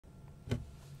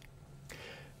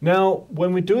Now,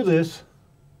 when we do this,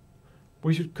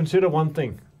 we should consider one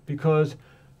thing, because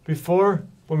before,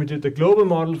 when we did the global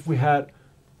models, we had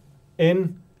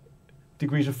n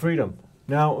degrees of freedom.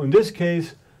 Now, in this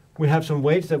case, we have some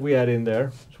weights that we add in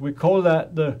there, so we call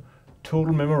that the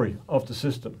total memory of the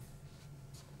system.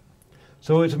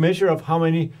 So it's a measure of how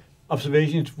many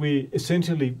observations we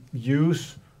essentially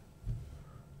use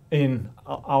in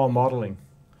our modeling,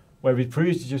 where we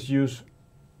previously just use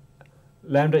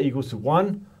lambda equals to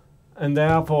 1, and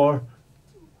therefore,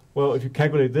 well, if you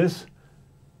calculate this,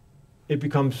 it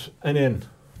becomes an n.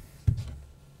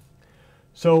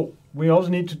 So we also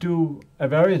need to do a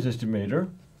variance estimator,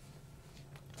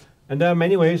 and there are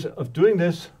many ways of doing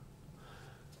this.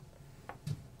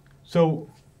 So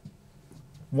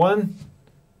one,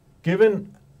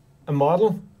 given a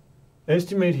model,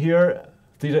 estimate here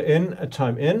theta n at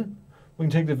time n, we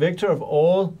can take the vector of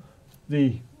all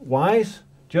the y's,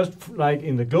 just like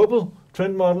in the global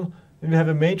trend model, and we have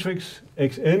a matrix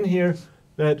xn here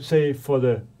that, say, for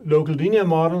the local linear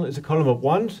model is a column of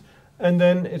 1s, and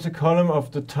then it's a column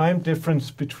of the time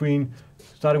difference between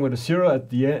starting with a 0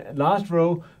 at the last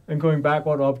row and going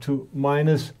backward up to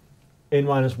minus n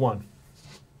minus 1.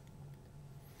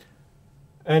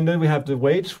 And then we have the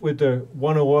weights with the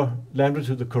 1 over lambda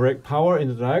to the correct power in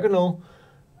the diagonal.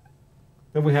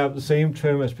 Then we have the same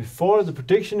term as before, the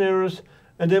prediction errors,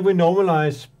 and then we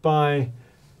normalize by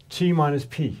t minus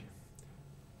p.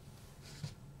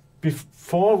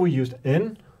 Before we used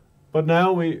n, but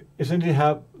now we essentially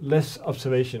have less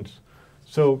observations.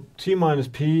 So t minus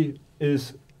p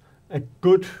is a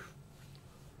good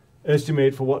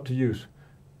estimate for what to use.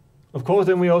 Of course,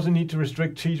 then we also need to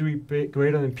restrict t to be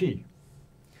greater than p,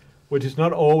 which is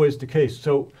not always the case.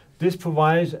 So this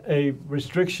provides a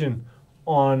restriction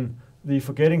on the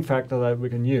forgetting factor that we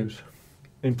can use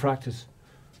in practice.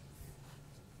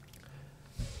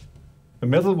 The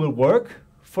method will work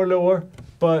for lower,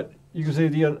 but you can say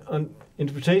the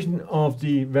interpretation of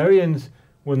the variance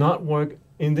will not work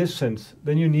in this sense.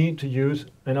 Then you need to use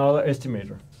another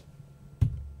estimator.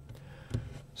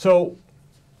 So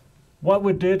what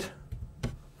we did,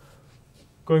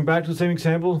 going back to the same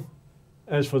example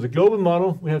as for the global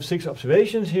model, we have 6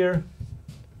 observations here.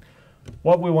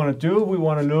 What we want to do, we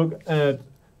want to look at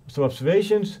some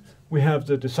observations. We have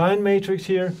the design matrix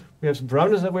here. We have some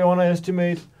parameters that we want to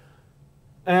estimate.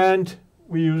 And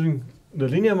we're using the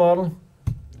linear model.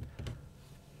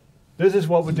 This is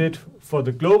what we did for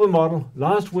the global model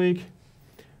last week.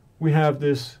 We have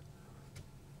this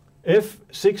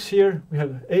F6 here, we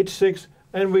have H6,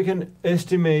 and we can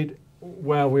estimate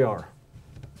where we are.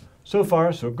 So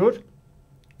far, so good.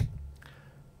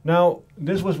 Now,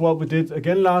 this was what we did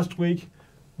again last week.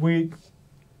 We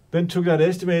then took that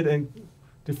estimate and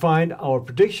defined our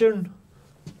prediction,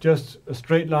 just a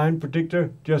straight line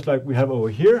predictor, just like we have over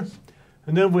here.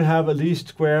 And then we have a least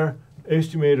square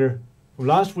estimator. From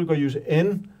last week I used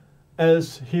n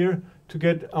as here to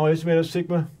get our estimate of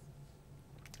sigma.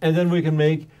 And then we can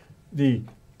make the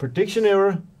prediction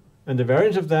error and the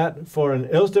variance of that for an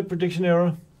L-step prediction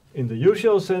error in the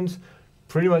usual sense,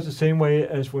 pretty much the same way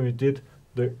as when we did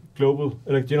the global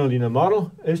general linear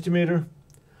model estimator.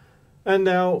 And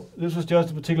now this was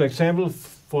just a particular example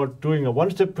for doing a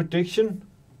one-step prediction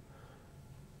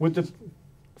with the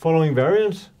following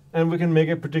variance, and we can make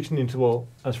a prediction interval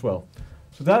as well.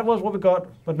 So that was what we got,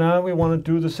 but now we want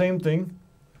to do the same thing.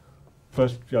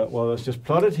 First, well, let's just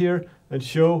plot it here and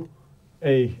show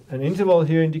an interval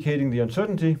here indicating the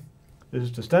uncertainty. This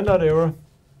is the standard error.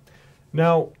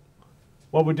 Now,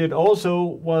 what we did also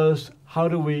was, how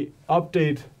do we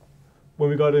update when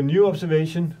we got a new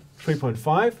observation,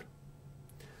 3.5?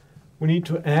 We need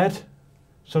to add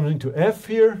something to F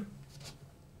here.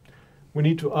 We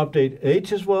need to update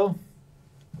H as well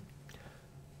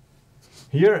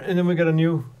here, and then we get a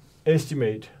new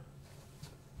estimate.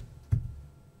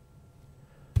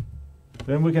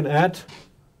 Then we can add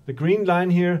the green line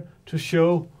here to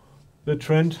show the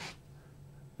trend.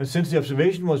 And since the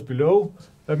observation was below,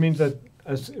 that means that,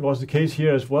 as it was the case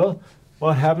here as well,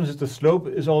 what happens is the slope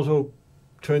is also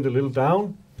turned a little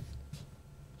down.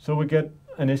 So we get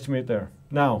an estimate there.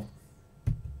 Now,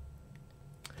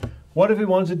 what if we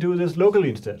want to do this locally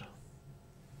instead?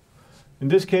 In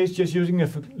this case, just using a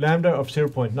lambda of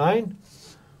 0.9,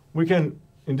 we can,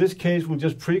 in this case, we'll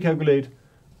just pre-calculate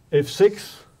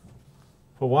F6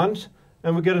 for once,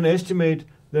 and we get an estimate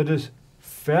that is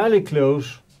fairly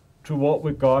close to what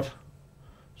we got.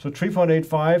 So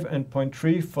 3.85 and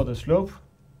 0.3 for the slope.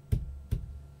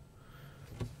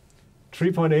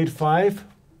 3.85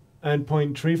 and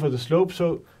 0.3 for the slope,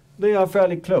 so they are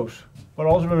fairly close. But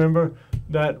also remember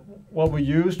that what we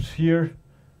used here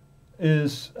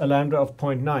is a lambda of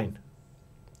 0.9.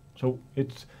 So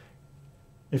its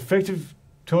effective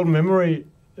total memory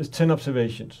is 10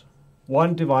 observations.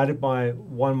 1 divided by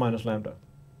 1 minus lambda.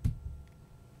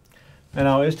 And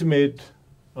our estimate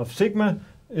of sigma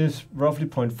is roughly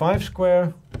 0.5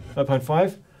 square,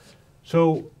 0.5.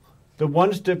 So the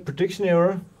one-step prediction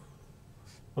error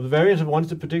of the variance of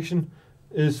one-step prediction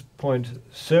is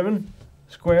 0.7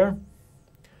 square.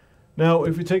 Now,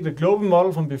 if we take the global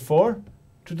model from before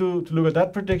to look at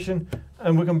that prediction,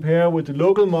 and we compare with the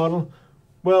local model,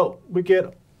 well, we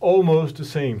get almost the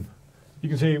same. You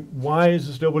can say, why is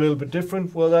the slope a little bit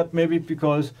different? Well, that may be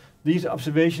because these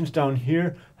observations down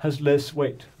here has less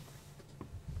weight.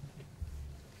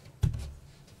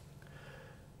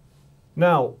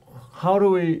 Now, how do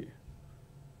we,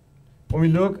 when we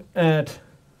look at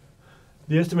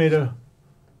the estimator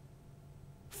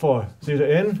for theta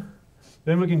n,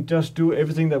 then we can just do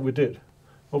everything that we did.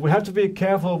 But we have to be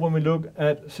careful when we look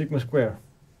at sigma square,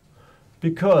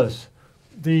 because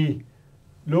the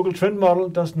local trend model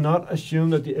does not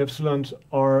assume that the epsilons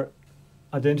are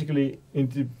identically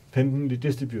independently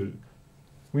distributed.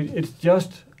 It's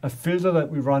just a filter that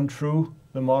we run through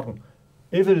the model.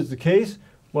 If it is the case,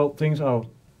 well, things are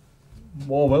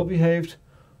more well behaved,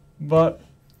 but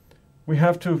we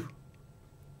have to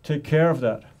take care of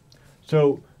that.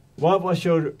 So what I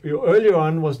showed you earlier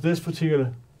on was this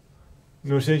particular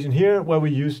notation here, where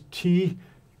we use t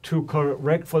to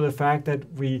correct for the fact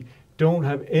that we don't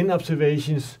have n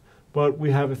observations, but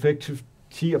we have effective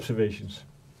t observations.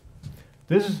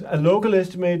 This is a local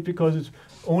estimate because it's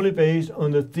only based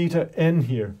on the theta n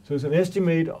here. So it's an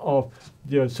estimate of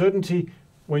the uncertainty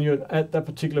when you're at that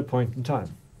particular point in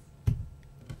time.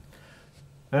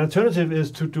 An alternative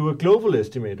is to do a global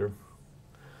estimator.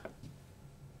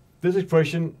 This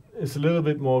expression is a little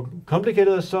bit more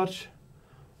complicated as such.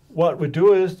 What we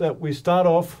do is that we start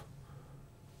off,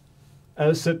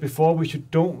 as said before,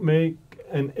 don't make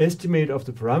an estimate of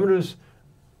the parameters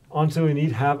until we need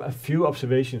to have a few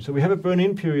observations. So we have a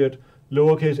burn-in period,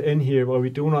 lowercase n here, where we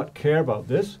do not care about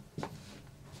this.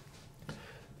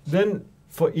 Then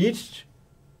for each,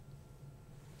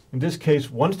 in this case,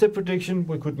 one-step prediction,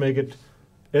 we could make it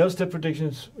L-step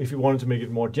predictions if we wanted to make it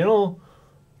more general,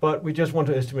 but we just want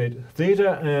to estimate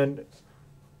theta, and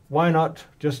why not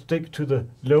just stick to the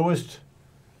lowest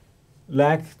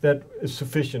lag that is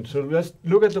sufficient. So let's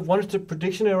look at the one-step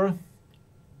prediction error,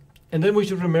 and then we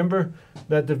should remember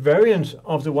that the variance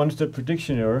of the one-step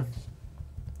prediction error,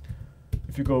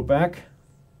 if you go back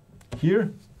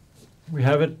here, we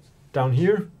have it down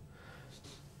here.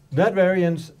 That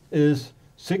variance is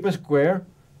sigma square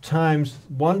times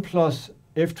 1 plus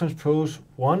f transpose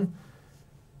 1,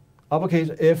 uppercase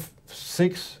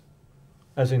f6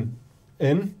 as in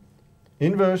n,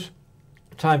 inverse,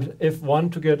 times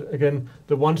f1 to get, again,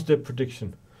 the one-step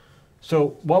prediction.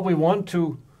 So what we want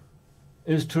to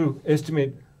is to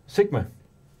estimate sigma.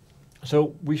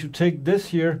 So we should take this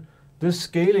here, this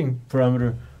scaling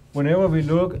parameter, whenever we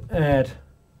look at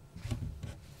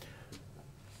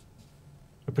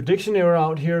a prediction error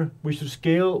out here, we should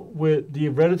scale with the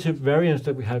relative variance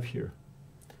that we have here.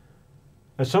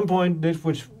 At some point, this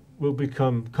which will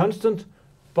become constant,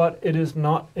 but it is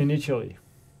not initially.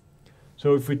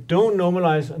 So if we don't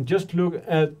normalize and just look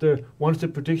at the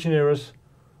one-step prediction errors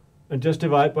and just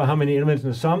divide by how many elements in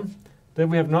the sum, then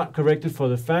we have not corrected for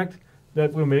the fact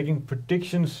that we're making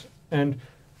predictions, and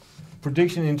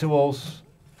prediction intervals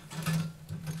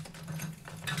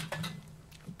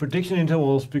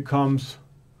becomes,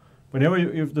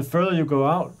 whenever the further you go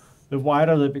out, the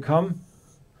wider they become.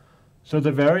 So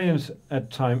the variance at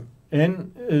time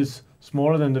n is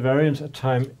smaller than the variance at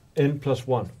time n plus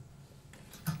 1.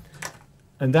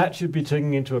 And that should be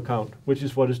taken into account, which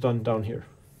is what is done down here.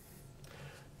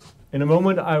 In a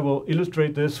moment, I will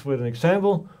illustrate this with an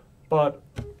example, but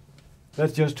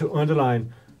that's just to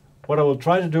underline. What I will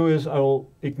try to do is I will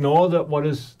ignore what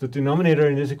is the denominator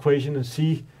in this equation and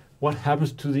see what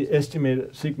happens to the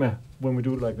estimated sigma when we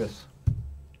do it like this.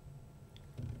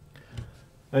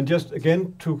 And just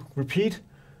again to repeat,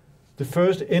 the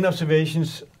first n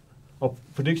observations of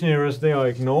prediction errors, they are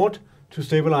ignored to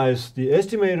stabilize the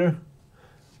estimator,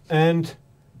 and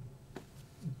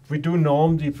we do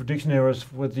norm the prediction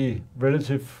errors with the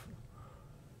relative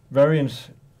variance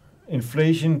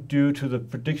inflation due to the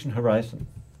prediction horizon.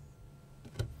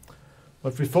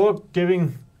 But before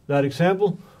giving that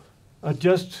example, I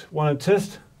just want to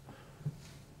test.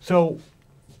 So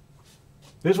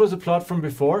this was the plot from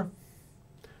before.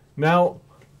 Now,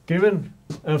 given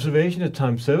an observation at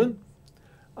time 7,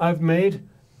 I've made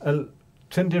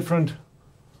 10 different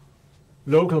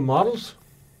local models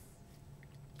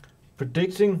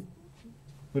predicting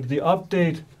with the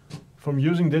update from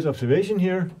using this observation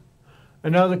here.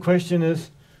 And now the question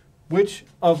is, which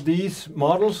of these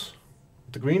models,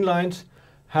 the green lines,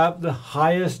 have the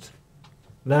highest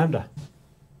lambda?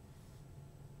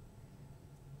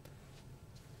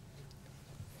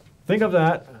 Think of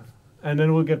that, and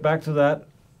then we'll get back to that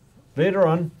later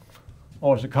on,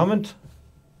 or as a comment,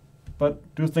 but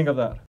do think of that.